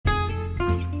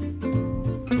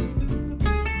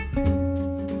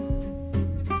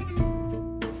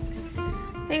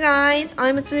guys,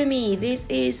 I'm Matsumi. This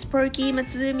is Perky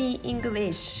Matsumi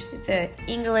English.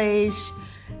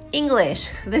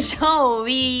 The show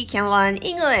we can learn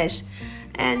English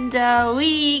and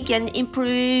we can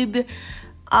improve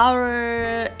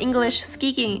our English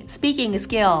speaking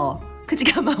skill. 口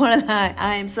が回らない。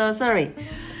I'm so sorry.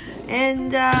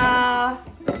 And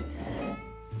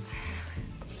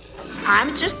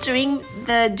I'm just doing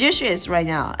the dishes right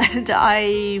now and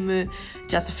I'm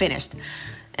just finished.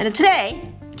 And today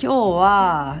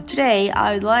I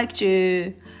would like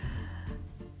to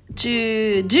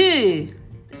do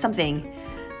something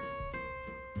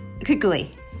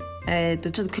quickly. ちょ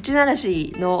っと口鳴ら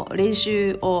しの練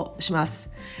習をしま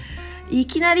す。い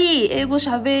きなり英語し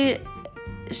ゃべ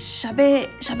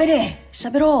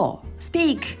ろう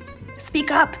speak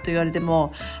up と言われて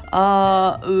も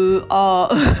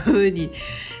に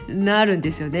なるん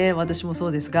ですよね。私もそ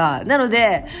うですが、なの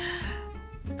で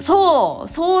そ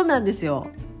うなんですよ。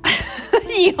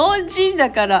日本人だ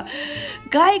から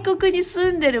外国に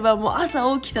住んでればもう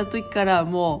朝起きた時から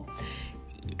もう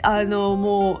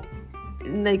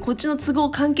こっちの都合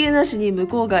関係なしに向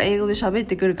こうが英語で喋っ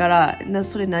てくるから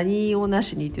それ何をな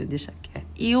しにって言うんでしたっけ？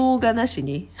言おうがなし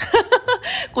に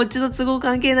こっちの都合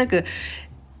関係なく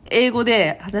英語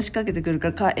で話しかけてくる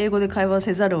から英語で会話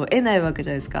せざるを得ないわけじ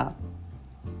ゃないですか。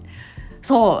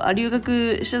そう留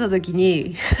学してた時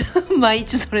に毎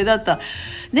日それだった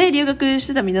ね。留学し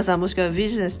てた皆さんもしくはビ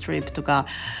ジネストリップとか、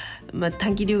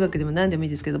短期留学でも何でもい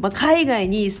いですけど、海外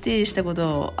にステイしたこ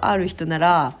とある人な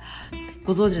ら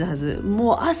ご存知のはず。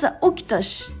もう朝起きた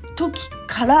時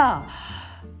から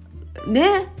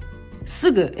ね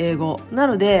すぐ英語な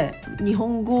ので日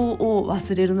本語を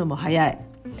忘れるのも早い。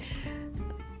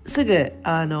すぐ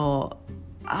朝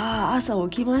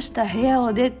起きました、部屋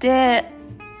を出て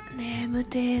眠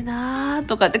てえな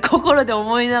とかって心で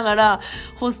思いながら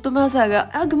ホストマザーが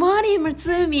Good morning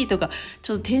Matsumi とか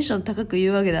ちょっとテンション高く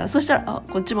言うわけだ。そしたら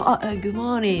こっちもGood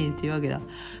morning って言うわけだ。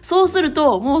そうする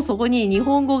ともうそこに日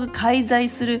本語が介在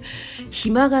する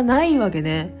暇がないわけ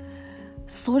ね。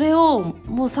それを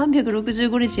もう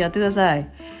365日やってくださ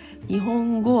い。日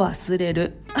本語忘れ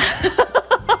る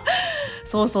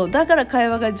そうだから会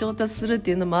話が上達するっ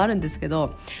ていうのもあるんですけ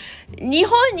ど、日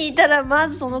本にいたらま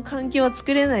ずその環境は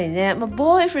作れないね。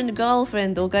ボーイフレンドガールフレ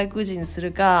ンドを外国人にす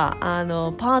るかパ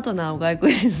ートナーを外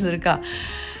国人にするか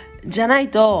じゃない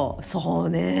と、そう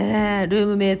ねルー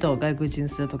ムメイトを外国人に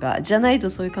するとかじゃないと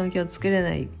そういう環境は作れ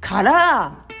ないか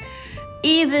ら、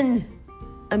 even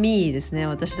me ですね。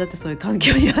私だってそういう環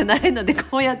境にはないので、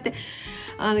こうやって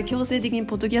強制的に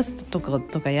ポッドキャスト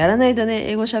とかやらないとね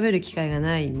英語喋る機会が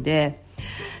ないんで、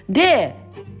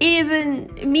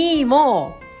even me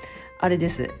もあれで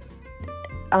す。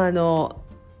パ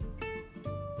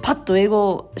ッと英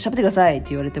語喋ってくださいって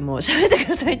言われても喋ってく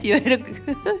ださいって言われる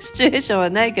シチュエーションは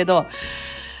ないけど、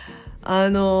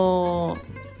音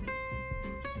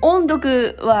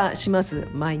読はします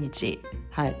毎日。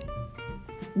はい。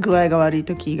具合が悪い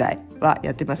時以外は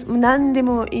やってます。何で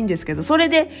もいいんですけど、それ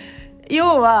で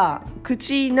要は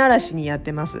口鳴らしにやっ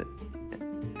てます。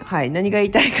はい、何が言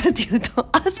いたいかっていうと、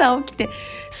朝起きて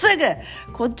すぐ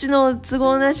こっちの都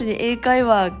合なしに英会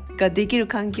話ができる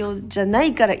環境じゃな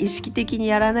いから意識的に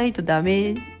やらないとダ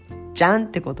メじゃんっ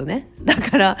てことね。だ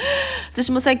から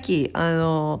私もさっきた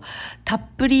っ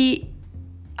ぷり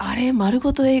丸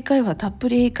ごと英会話たっぷ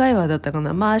り英会話だったか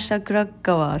な、マーシャ・クラッ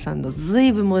カワーさんのず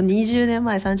いぶんもう20年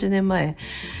前30年前が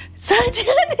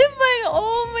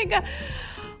Oh my god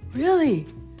really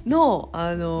の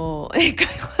英会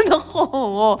話の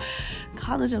本を、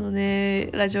彼女のね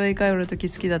ラジオ英会話の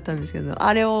時好きだったんですけど、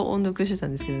あれを音読してた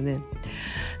んですけどね。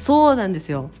そうなんで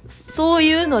すよ。そう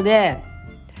いうので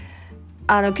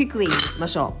quickly いきま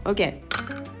しょう。 OK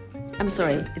I'm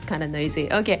sorry it's kind of noisy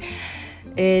OK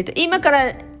今か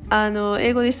ら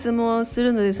英語で質問す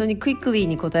るのでそれに quickly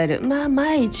に答える。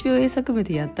前1秒英作文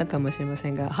でやったかもしれま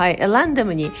せんが、はいランダ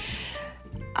ムに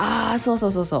そう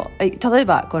例え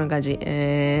ばこんな感じ、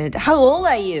How old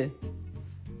are you?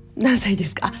 何歳で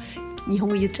すか？日本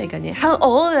語言っちゃいかんね。 How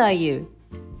old are you?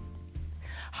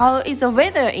 How is the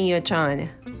weather in your town?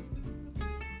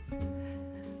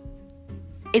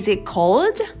 Is it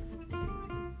cold?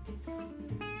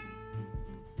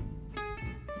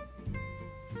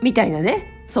 みたいな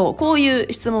ね。こうい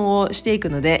う質問をしていく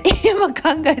ので今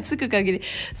考えつく限り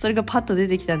それがパッと出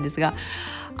てきたんですが、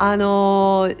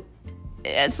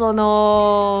留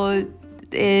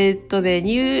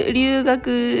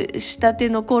学したて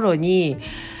の頃に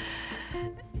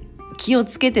気を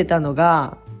つけてたの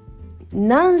が、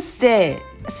なんせ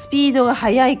スピードが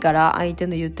速いから相手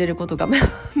の言ってることが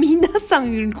皆さ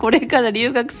んこれから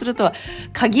留学するとは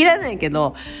限らないけ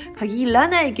ど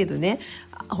ね、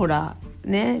ほら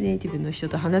ね、ネイティブの人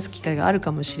と話す機会がある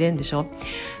かもしれんでしょ。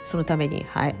そのために、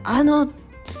はい、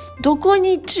どこ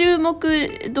に注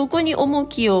目、どこに重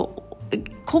きを、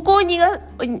ここにが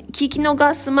聞き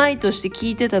逃すまいとして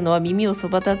聞いてたのは、耳をそ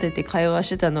ば立てて会話し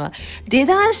てたのは出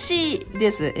だし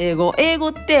です。英語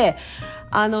って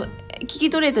聞き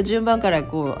取れた順番から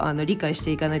理解し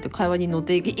ていかないと会話に乗っ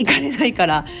ていかれないか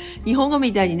ら、日本語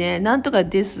みたいにね、なんとか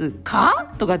です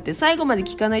かとかって最後まで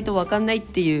聞かないと分かんないっ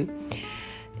ていう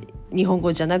日本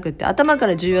語じゃなくて、頭か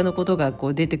ら重要なことが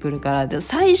出てくるから、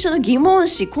最初の疑問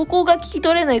詞、ここが聞き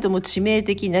取れないともう致命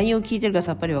的。何を聞いてるか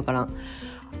さっぱり分からん。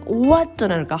What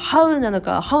なのか How なの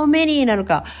か How many なの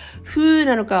か Who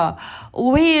なのか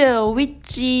Where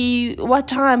Which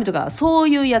What time とか、そう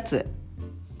いうやつ。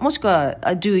もしくは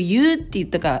Do you って言っ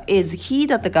たか Is he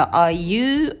だったか Are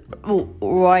you or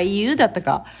are you だった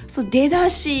か、そう出だ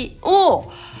し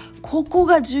を、ここ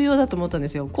が重要だと思ったんで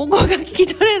すよ。ここが聞き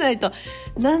取れないと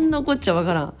何のこっちゃわ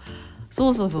からん。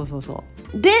そう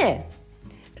で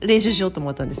練習しようと思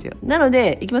ったんですよ。なの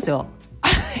でいきますよ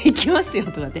いきますよ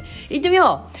とかって言ってみ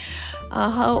よう。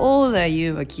How old are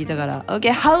you は聞いたから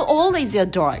OK, how old is your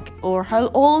dog? Or how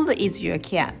old is your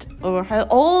cat? Or how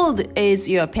old is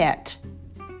your pet?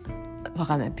 わ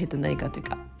かんない。ペット何かっていう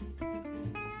か。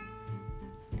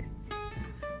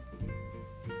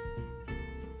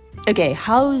Okay,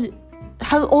 how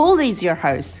old is your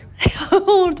house? How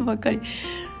old ばっかり。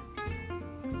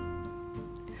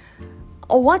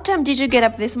What time did you get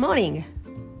up this morning?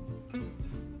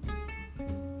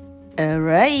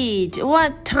 Alright.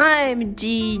 What time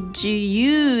did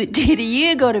you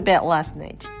go to bed last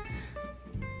night?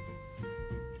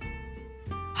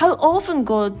 How often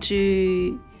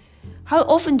do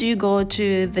you go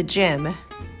to the gym?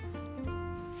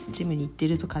ジムに行って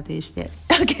ると仮定して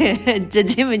OK じゃあ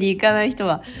ジムに行かない人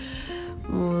は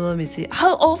let me see.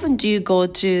 How often do you go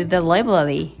to the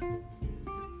library?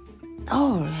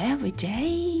 Oh, every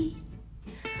day?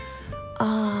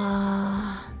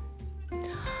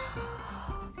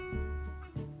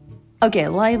 OK,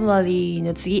 library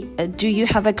の次 Do you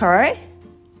have a car?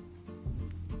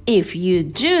 If you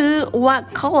do,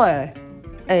 what color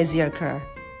is your car?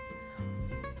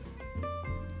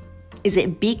 Is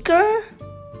it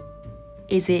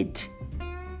bigger?Is it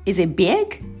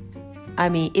big? I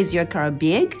mean, is your car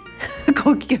big?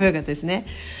 こう聞けばよかったですね。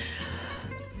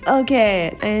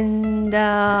Okay, and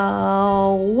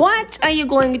what are you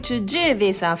going to do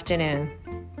this afternoon?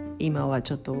 今は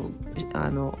ちょっと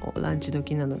ランチ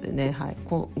時なのでね、はい、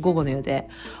午後のようで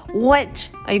What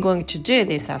are you going to do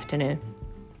this afternoon?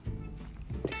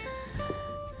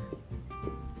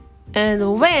 And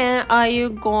when are you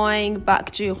going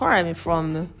back to home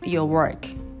from your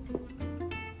work?When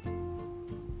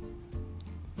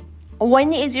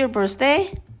is your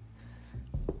birthday?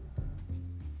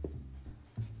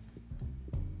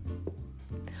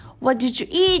 What did you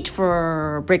eat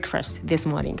for breakfast this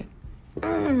morning?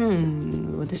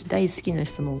 私大好きな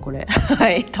質問これ。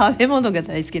はい、食べ物が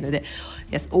大好きなので。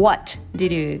Yes, what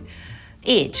did you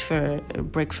eat for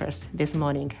breakfast this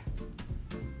morning?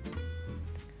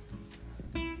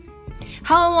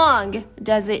 How long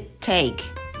does it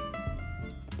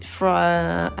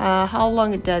take?How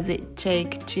long does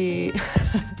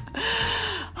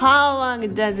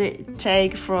it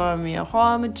take from your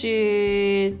home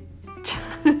to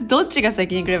どっちが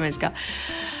先に来ればいいですか？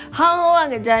 How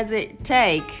long does it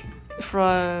take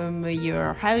from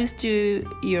your house to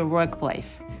your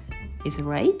workplace? Is it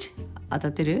right? 当た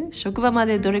ってる？職場ま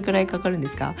でどれくらいかかるんで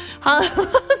すか？ How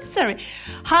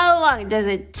long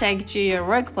does it take to your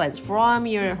workplace from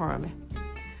your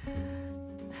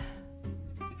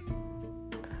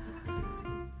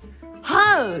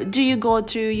home?How do you go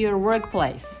to your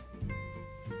workplace?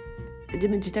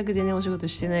 自宅でね、お仕事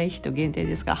してない人限定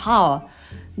ですが How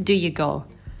do you go?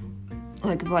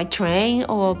 Like by train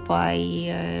or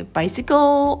by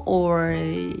bicycle or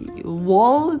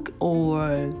walk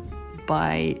or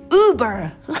by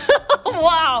Uber?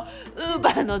 Wow!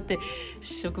 Uber 乗って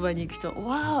職場に行く人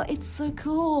Wow, it's so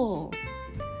cool!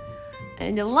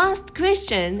 And the last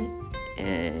question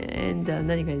and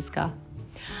何がいいですか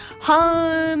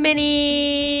？How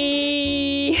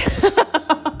many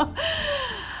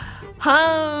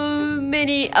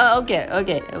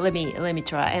okay, let me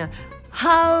try.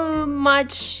 How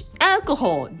much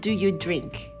alcohol do you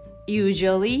drink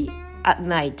usually at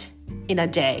night in a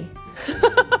day?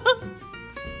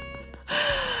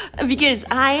 Because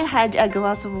I had a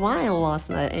glass of wine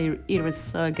last night. It was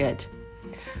so good.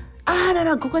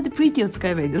 ここで pretty を使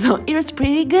えばいいんです。It was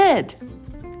pretty good.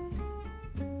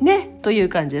 ね、という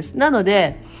感じです。なの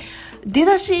で出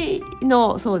だし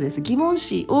のそうです疑問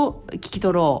詞を聞き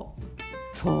取ろう。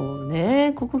そう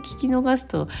ね、ここ聞き逃す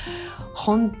と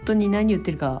本当に何言っ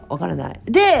てるかわからない。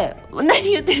で、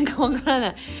何言ってるかわからな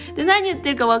い。で、何言っ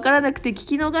てるかわからなくて聞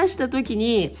き逃した時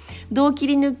にどう切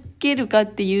り抜けるかっ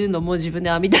ていうのも自分で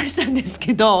編み出したんです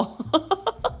けど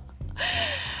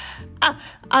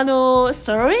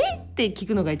sorry って聞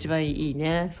くのが一番いい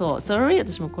ね。そう、sorry、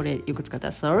 私もこれよく使った。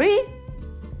sorry?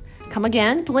 Come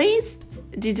again, please?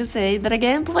 Did you say that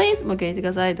again, please? もう一回言ってく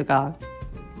ださいとか、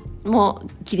もう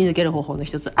切り抜ける方法の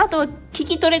一つ。あとは聞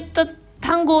き取れた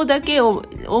単語だけを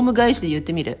オウム返しで言っ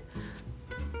てみる。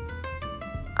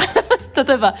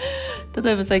例えば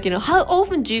最近の How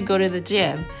often do you go to the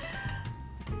gym?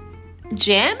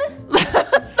 Gym?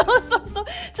 そう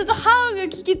ちょっと How が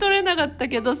聞き取れなかった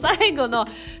けど、最後の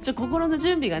心の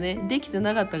準備がねできて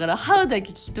なかったから How だ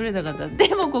け聞き取れなかった。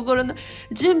でも心の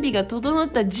準備が整っ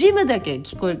たジムだけ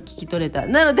聞き取れた。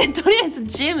なのでとりあえず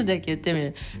ジムだけ言ってみ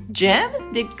る。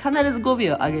Gym? で必ず語尾を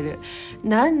上げる。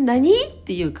何っ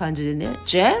ていう感じでね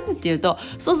Gym? って言うと、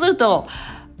そうすると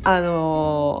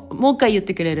もう一回言っ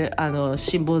てくれる。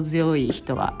辛抱強い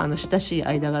人は、親しい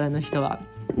間柄の人は。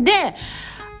で、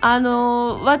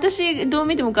私どう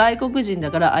見ても外国人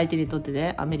だから、相手にとって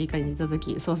ね、アメリカにいた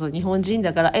時、日本人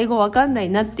だから英語わかんな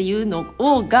いなっていうの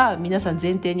が皆さん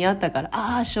前提にあったか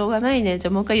ら、しょうがないね、じ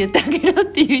ゃあもう一回言ってあげるっ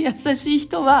ていう優しい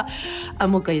人は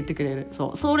もう一回言ってくれる。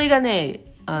それがね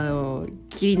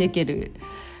切り抜ける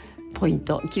ポイン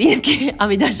ト、切り抜け編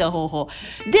み出した方法。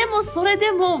でもそれ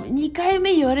でも2回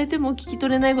目言われても聞き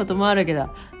取れないこともあるわけ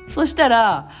だ。そした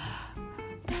ら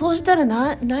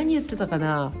何言ってたか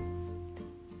な。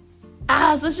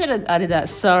そしたらあれだ、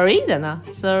sorry だな、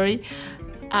sorry。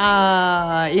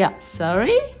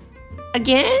sorry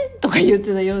again とか言っ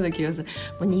てたような気がする。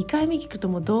もう2回目聞くと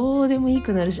もうどうでもいい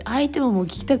くなるし、相手ももう聞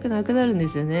きたくなくなるんで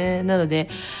すよね。なので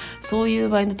そういう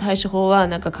場合の対処法は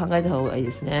なんか考えた方がいい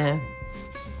ですね。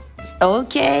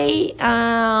Okay,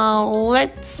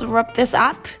 let's wrap this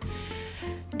up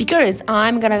because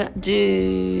I'm gonna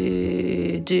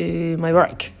do my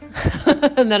work.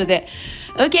 なので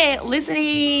Okay,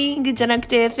 listening じゃなく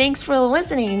て Thanks for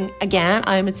listening. Again,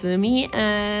 I'm Tsumi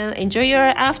and enjoy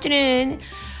your afternoon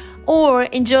or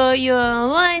enjoy your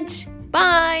lunch.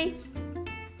 Bye!